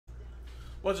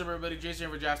What's up, everybody? Jason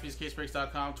here for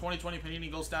JaspysCaseBreaks.com. 2020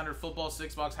 Panini Gold Standard Football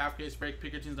 6-box half case break.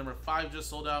 Pick your teams number 5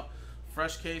 just sold out.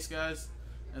 Fresh case, guys.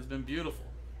 And it's been beautiful.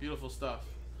 Beautiful stuff.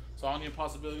 So all new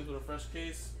possibilities with a fresh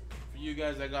case. For you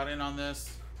guys that got in on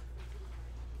this.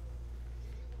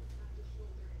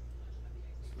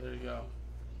 So there you go.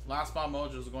 Last spot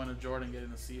mojo is going to Jordan getting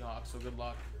the Seahawks. So good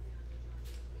luck.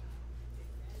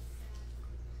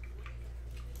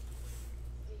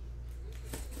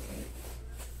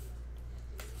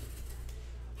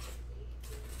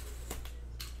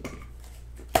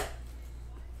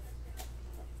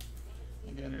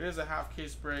 Again, it is a half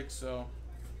case break, so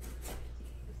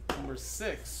number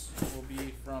 6 will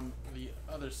be from the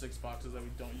other 6 boxes that we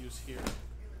don't use here.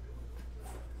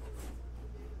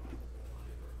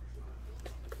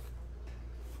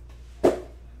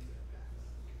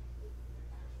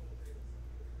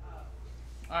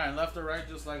 Alright, left or right,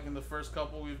 just like in the first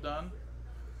couple we've done.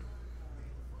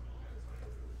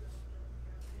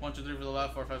 1, 2, 3 for the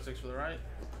left, 4, 5, 6 for the right.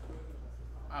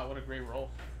 Wow, what a great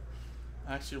roll.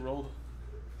 I actually rolled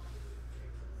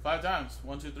 5 times.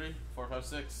 1, 2, 3, 4, 5,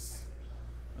 6.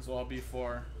 This will all be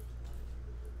for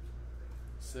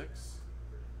 6.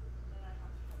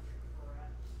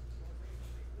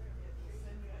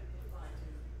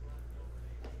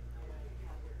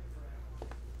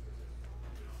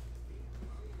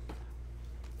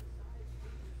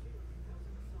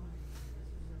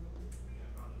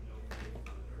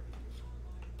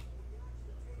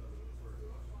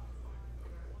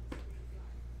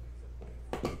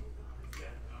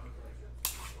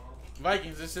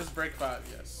 Vikings, this is break 5,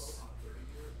 yes.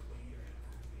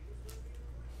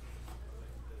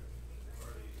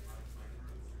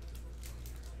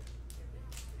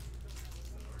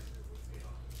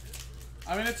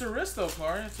 I mean, it's a risk though,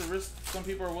 Corey. It's a risk some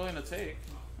people are willing to take.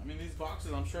 I mean, these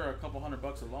boxes, I'm sure, are a couple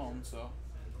 $100 alone, so,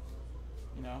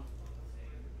 you know.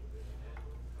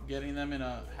 Getting them in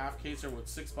a half case or with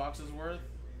 6 boxes worth,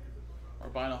 or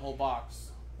buying a whole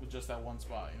box with just that one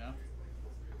spot, you know.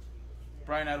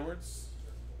 Brian Edwards.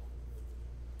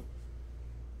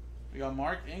 We got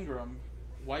Mark Ingram,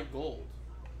 white gold.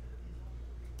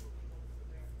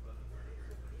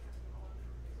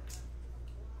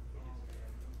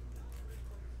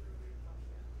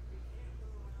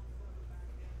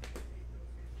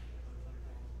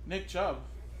 Nick Chubb,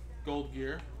 gold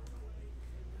gear.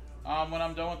 When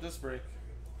I'm done with this break.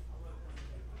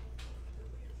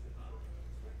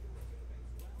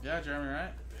 Yeah, Jeremy,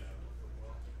 right?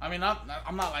 I mean,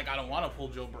 I'm not like I don't want to pull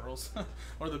Joe Burrows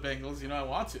or the Bengals. You know, I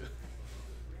want to.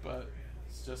 But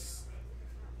it's just,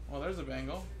 well, there's a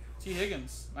Bengal. T.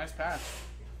 Higgins, nice patch.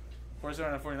 Of course, they're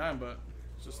at 49, but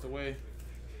it's just the way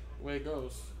it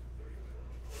goes.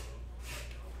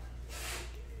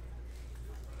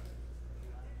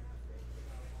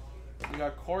 We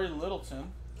got Corey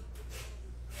Littleton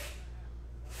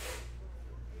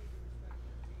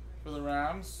for the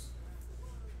Rams.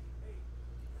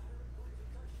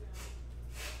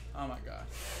 Oh my god.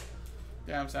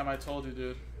 Damn, Sam, I told you,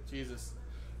 dude. Jesus.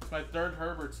 It's my 3rd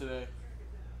Herbert today.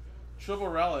 Triple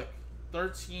relic.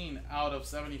 13 out of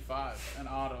 75. And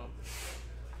auto.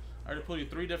 I already pulled you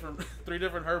 3 different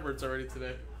Herberts already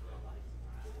today.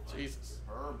 Jesus.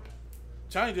 Herb.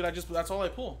 Telling you, dude, that's all I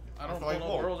pull. I don't pull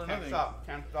no Burrows or nothing.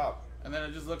 Can't stop. And then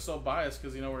it just looks so biased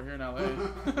because, you know, we're here in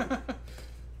LA.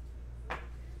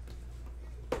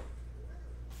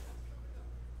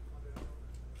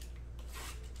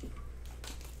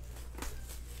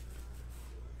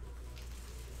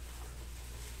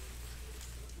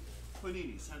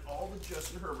 Panini sent all the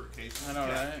Justin Herbert cases. I know,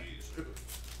 right?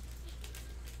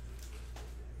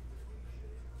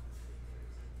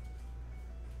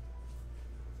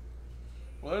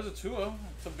 Well, there's a Tua.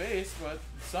 It's a base, but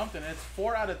something. It's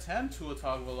 4 out of 10 Tua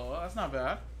Tagovailoa. That's not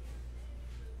bad.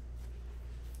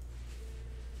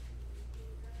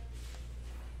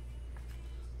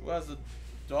 Who has the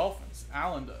Dolphins?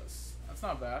 Allen does. That's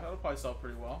not bad. That'll probably sell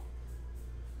pretty well.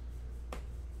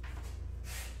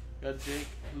 Got Jake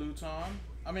Luton.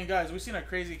 I mean, guys, we've seen a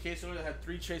crazy case that had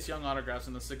 3 Chase Young autographs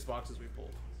in the 6 boxes we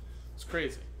pulled. It's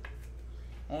crazy.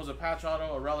 One was a patch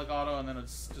auto, a relic auto, and then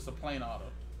it's just a plain auto.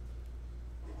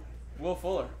 Will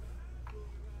Fuller.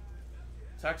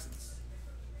 Texans.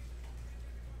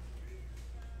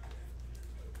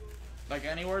 Like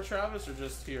anywhere, Travis, or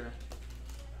just here?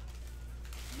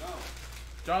 No.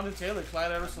 Jonathan Taylor,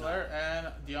 Clyde Edwards-Helaire, and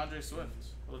DeAndre Swift.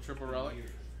 Little triple relic.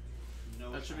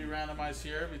 No, that should be randomized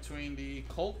here between the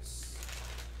Colts,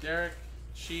 Derek,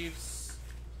 Chiefs,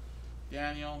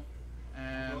 Daniel,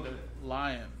 and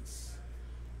Lions.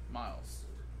 Miles.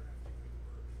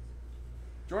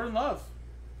 Jordan Love.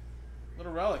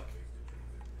 Little relic.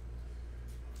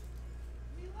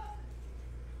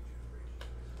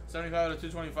 75 out of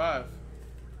 225.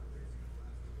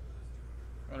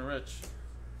 Going to Rich.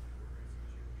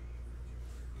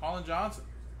 Colin Johnson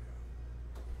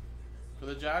for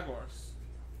the Jaguars.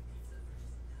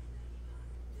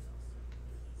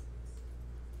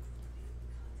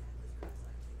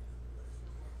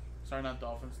 Sorry, not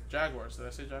Dolphins. Jaguars. Did I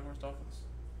say Jaguars? Dolphins?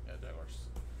 Yeah, Jaguars.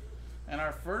 And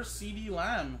our first CD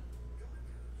Lamb.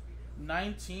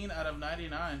 19 out of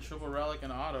 99. Triple relic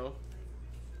and auto.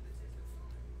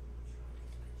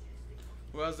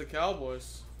 Who has the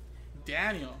Cowboys?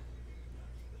 Daniel.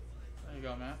 There you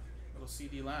go, man. Little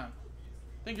CD Lamb.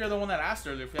 I think you're the one that asked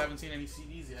earlier if we haven't seen any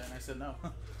CDs yet, and I said no.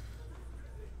 Well,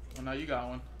 now you got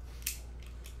one.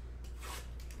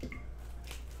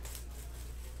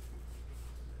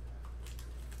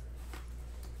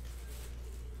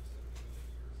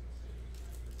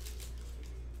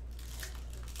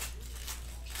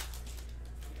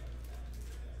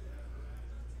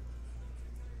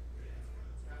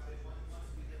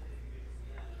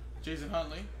 Jason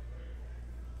Huntley.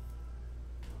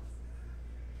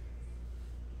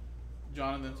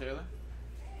 Jonathan Taylor.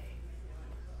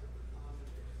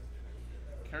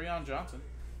 Kerryon Johnson.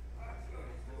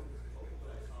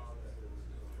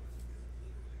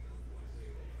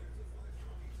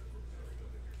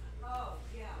 Oh,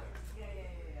 yeah. Yeah.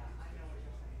 I know what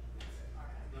you're saying. All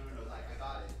right. No, like I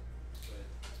got it, but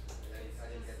I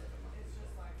didn't get that. It's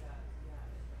just like that. Yeah.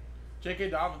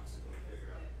 J.K. Dobbins.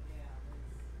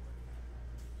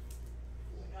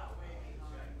 We got way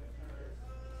behind with her.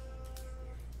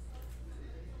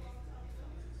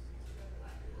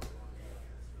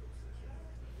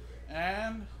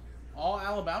 And all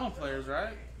Alabama players,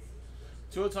 right?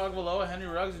 Tua Tagovailoa, Henry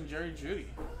Ruggs, and Jerry Jeudy.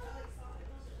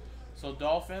 So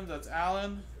Dolphins, that's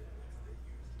Allen.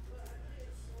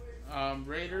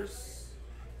 Raiders.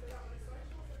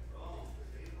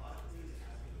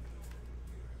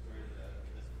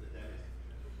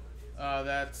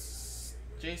 That's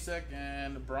JSEC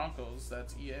and Broncos.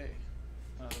 That's EA.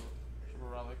 Another triple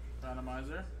relic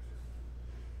randomizer.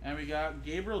 And we got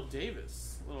Gabriel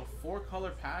Davis. A little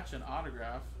 4-color patch and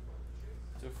autograph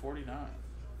to 49.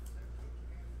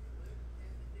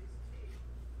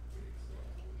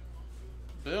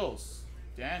 Bills.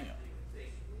 Daniel.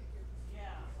 Yeah,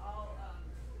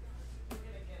 we're gonna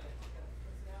get it.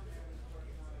 It's down there. He's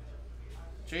working on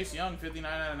it. Chase Young,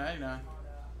 59 out of 99.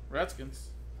 Redskins.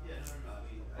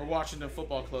 Or Washington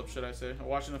Football Club, should I say. Or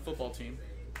Washington Football Team.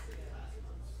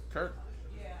 Kurt.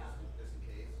 Yeah.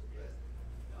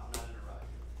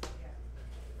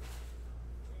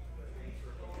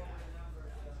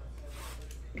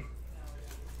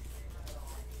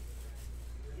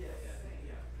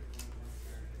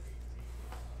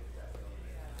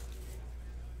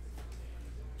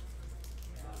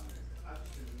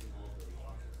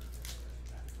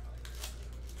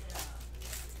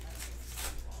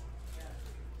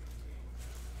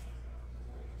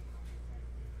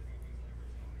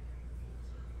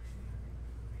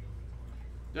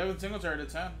 Devin Singletary to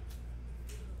 10.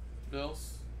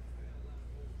 Bills.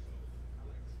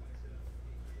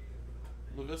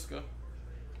 LaVisca.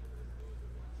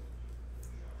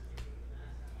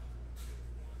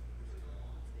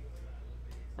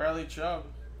 Bradley Chubb.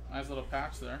 Nice little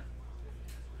patch there.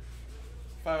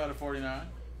 5 out of 49.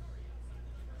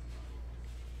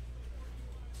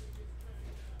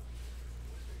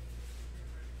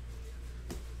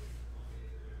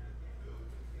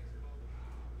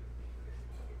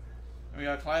 We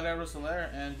got Clyde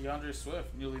Edwards-Helaire and DeAndre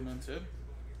Swift, newly minted.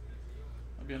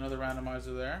 That'll be another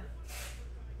randomizer there.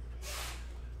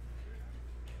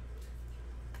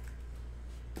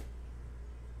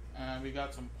 And we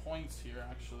got some points here,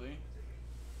 actually.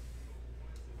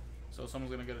 So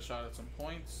someone's going to get a shot at some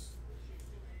points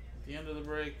at the end of the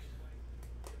break.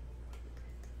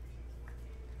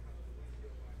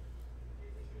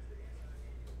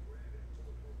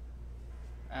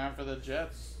 And for the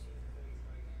Jets,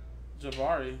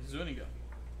 Jabari Zuniga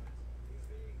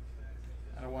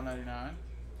at a 199.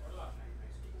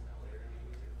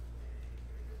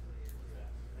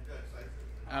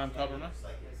 Adam Kupperman.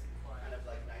 Kind of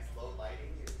like nice low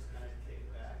lighting. You just kind of kick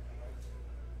it back.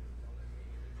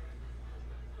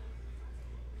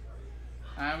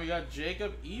 And we got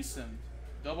Jacob Eason,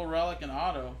 double relic and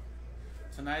auto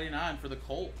to 99 for the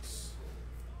Colts.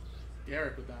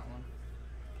 Garrett with that one.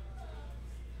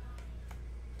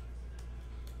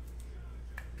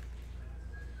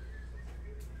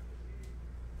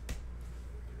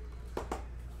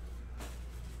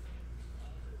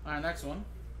 All right, next one.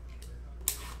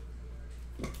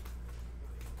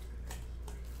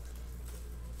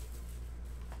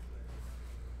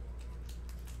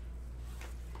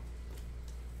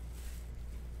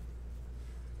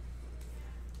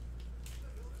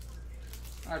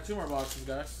 Alright, 2 more boxes,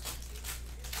 guys.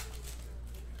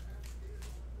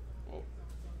 Whoa.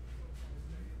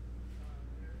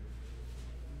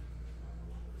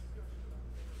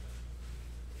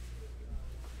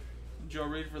 Joe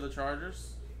Reed for the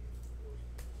Chargers.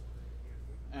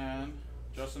 And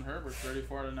Justin Herbert,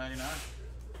 34/99.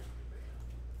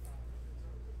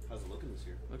 How's it looking this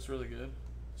year? Looks really good.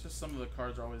 It's just some of the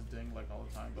cards are always dinged like all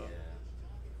the time, but Yeah.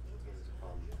 That's a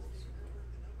problem.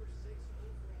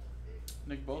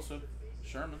 Nick Bosa,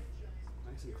 Sherman.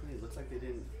 Nice and clean. Looks like they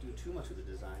didn't do too much of the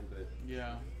design, but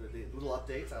Yeah. the little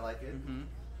updates, I like it. Mm-hmm.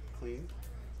 Clean.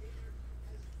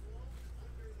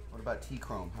 What about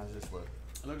T-Chrome? How's this look?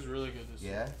 It looks really good this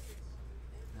year. Yeah?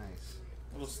 Nice.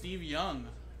 Little Steve Young.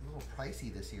 A little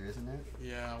pricey this year, isn't it?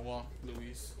 Yeah, well,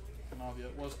 Luis. And all the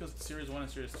well, it's because Series 1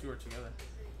 and Series 2 are together.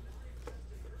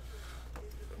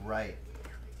 Right.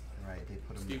 Right, they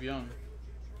put them... Steve Young.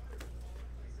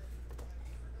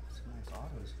 Some nice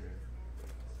autos here.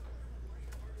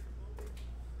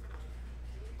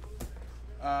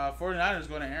 49ers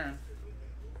going to Aaron.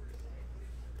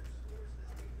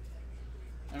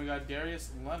 And we got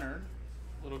Darius Leonard.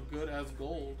 Little good as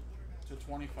gold to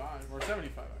 25. Or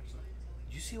 75, actually.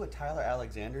 Did you see what Tyler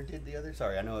Alexander did the other?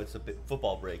 Sorry, I know it's a bit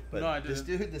football break, but No, I this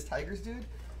didn't. dude, this Tigers dude,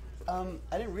 I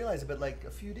didn't realize it, but like a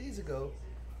few days ago,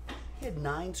 he had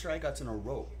 9 strikeouts in a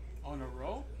row. On a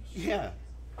row? Yeah.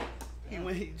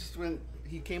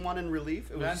 He came on in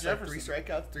relief. It was Van just like Jefferson. 3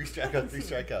 strikeouts, 3 strikeouts, 3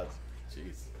 strikeouts.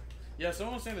 Jeez. Yeah,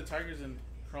 someone was saying the Tigers in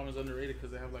Chrome is underrated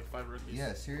because they have like 5 rookies.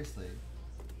 Yeah, seriously.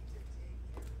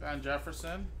 Van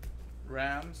Jefferson,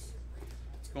 Rams.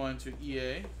 It's going to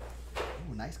EA.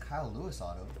 Ooh, nice Kyle Lewis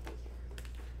auto.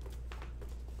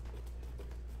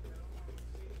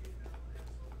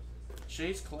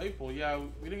 Chase Claypool. Yeah,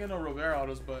 we didn't get no Robert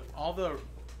autos, but all the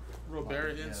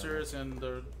Robert Yeah. inserts and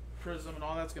the Prism and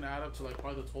all that's going to add up to like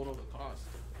probably the total of the cost.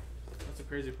 That's the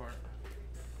crazy part.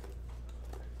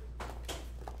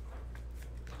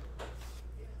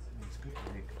 It's good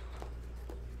break.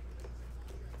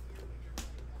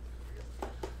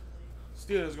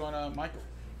 Steelers going to Michael.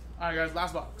 All right, guys,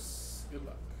 last box. Good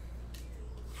luck.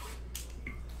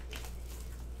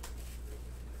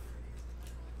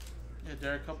 Yeah,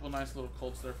 Derek, a couple of nice little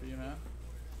Colts there for you, man.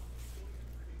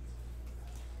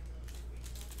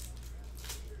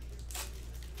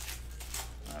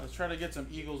 All right, let's try to get some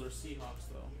Eagles or Seahawks,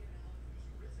 though.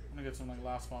 I'm going to get some like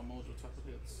last spot mojo type of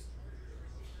hits.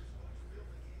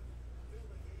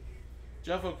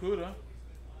 Jeff Okuda,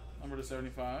 number to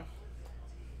 75.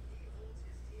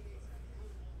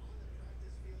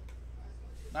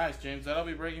 Nice, James. That'll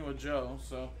be breaking with Joe,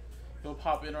 so he'll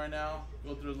pop in right now,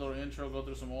 go through a little intro, go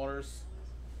through some orders,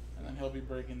 and then he'll be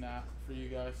breaking that for you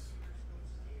guys.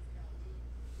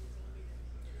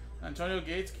 Antonio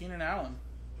Gates, Keenan Allen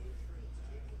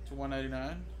to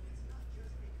 199.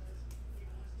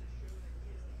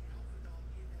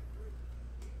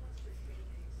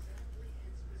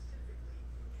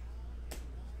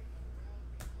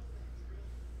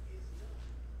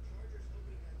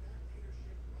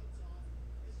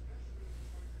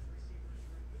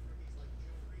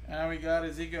 And we got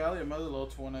Ezekiel Elliott, Mother Low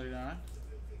to 199.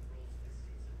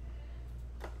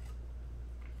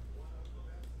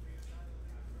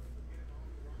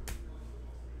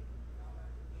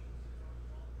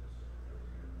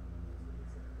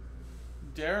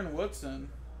 Darren Woodson.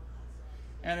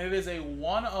 And it is a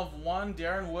 1/1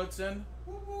 Darren Woodson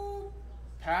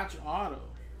patch auto.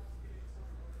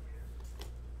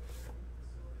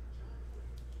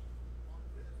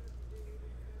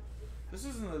 This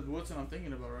isn't the Woodson I'm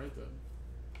thinking about, right? The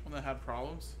one that had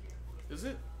problems. Is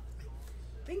it?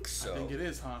 I think so. I think it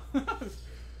is, huh? Well, I don't know.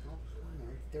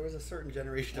 There was a certain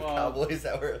generation of Well, Cowboys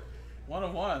that were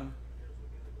 1/1.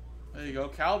 There you go,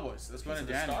 Cowboys. That's going to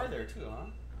the Daniel. star there too, huh?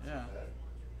 Yeah.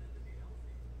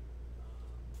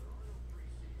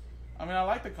 I mean, I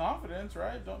like the confidence,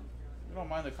 right? We don't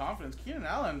mind the confidence. Keenan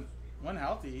Allen, when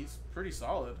healthy, he's pretty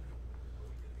solid.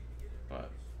 But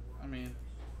I mean,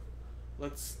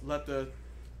 let's let the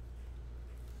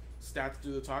stats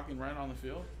do the talking right on the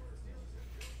field.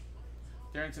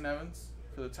 Darrington Evans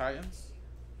for the Titans.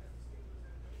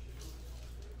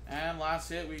 And last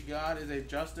hit we got is a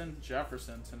Justin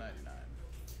Jefferson to 99.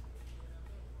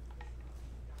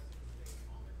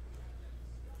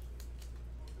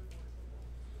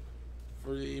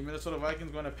 For the Minnesota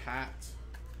Vikings, going to Pat.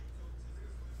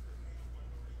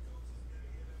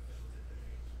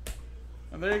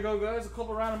 And there you go, guys. A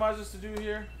couple randomizers to do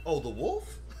here. Oh, the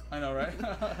Wolf? I know, right?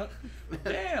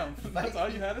 Damn, that's all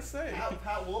you had to say.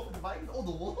 Pat Wolf and the Vikings? Oh,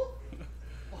 the Wolf?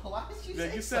 Well, why did you Yeah,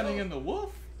 say you're so? sending in the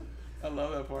wolf. I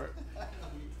love that part. Me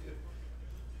too.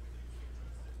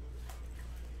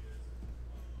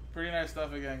 Pretty nice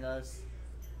stuff again, guys.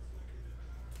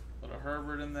 Little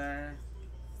Herbert in there.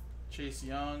 Chase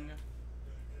Young.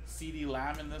 CD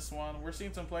Lamb in this one. We're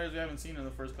seeing some players we haven't seen in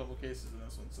the first couple cases in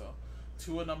this one. So,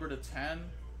 Tua number to 10.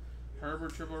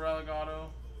 Herbert triple relic auto.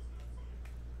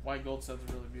 White gold sets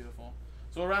are really beautiful.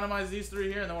 So we'll randomize these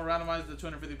three here, and then we'll randomize the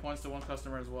 250 points to one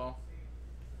customer as well.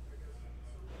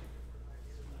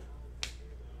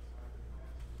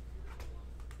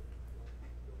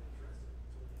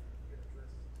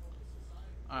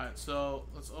 Alright, so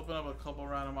let's open up a couple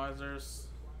randomizers.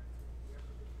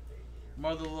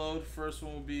 Mother load, first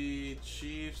one will be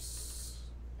Chiefs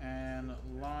and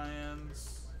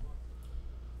Lions.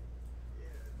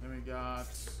 Then we got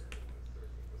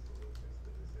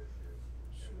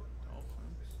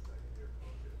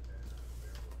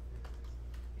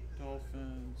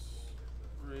Dolphins,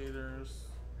 Raiders,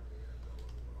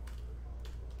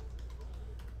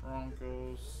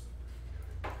 Broncos,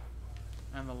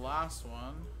 and the last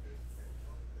one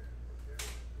is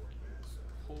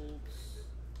Colts,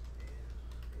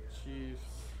 Chiefs,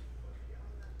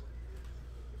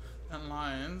 and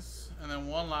Lions. And then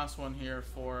one last one here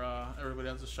for everybody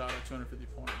has a shot at 250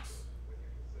 points.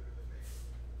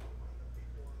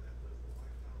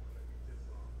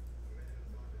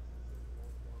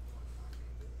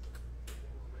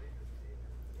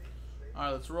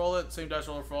 Alright, let's roll it. Same dice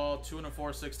roller for all. 2 and a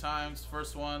 4, 6 times.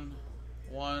 First one,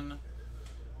 1,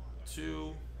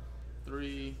 2,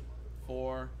 3,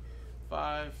 4,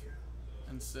 5,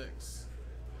 and 6.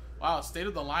 Wow, it stayed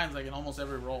with the lines like in almost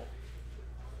every roll.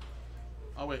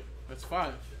 Oh wait, that's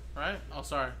 5, right? Oh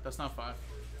sorry, that's not 5.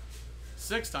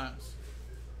 6 times.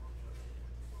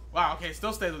 Wow, okay,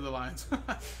 still stays with the lines.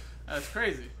 That's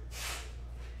crazy.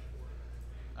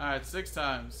 Alright, 6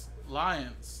 times.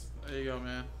 Lions. There you go,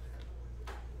 man.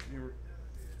 Let me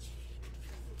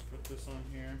put this on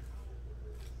here.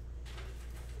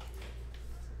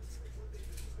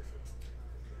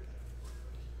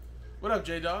 What up,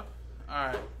 J-Dog?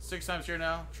 Alright, 6 times here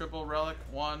now. Triple relic.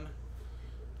 1,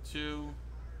 2,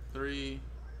 3,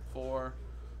 4,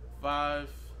 5,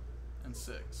 and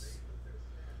 6.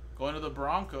 Going to the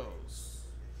Broncos.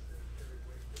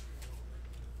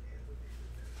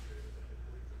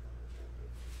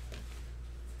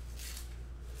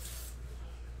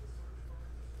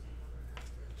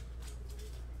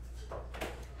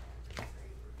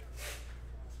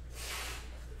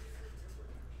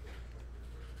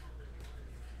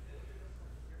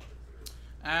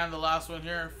 And the last one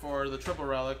here for the triple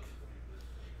relic,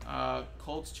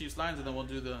 Colts, Chiefs, Lions, and then we'll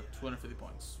do the 250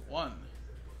 points. 1,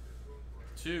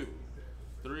 2,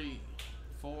 3,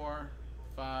 4,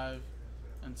 5,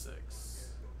 and 6.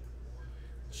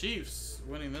 Chiefs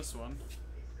winning this one.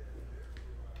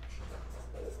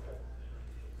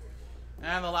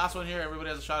 And the last one here, everybody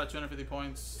has a shot at 250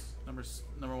 points.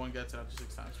 Number 1 gets it after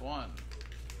 6 times. 1,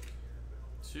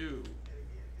 2,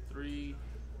 3,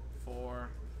 4,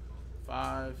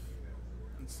 5,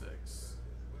 and 6.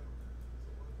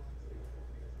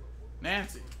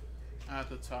 Nancy at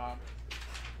the top.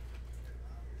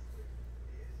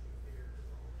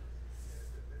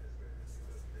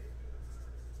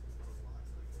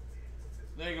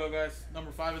 There you go, guys.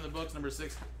 Number 5 in the books. Number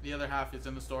 6, the other half is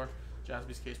in the store.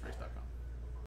 JaspysCaseBreaks.com.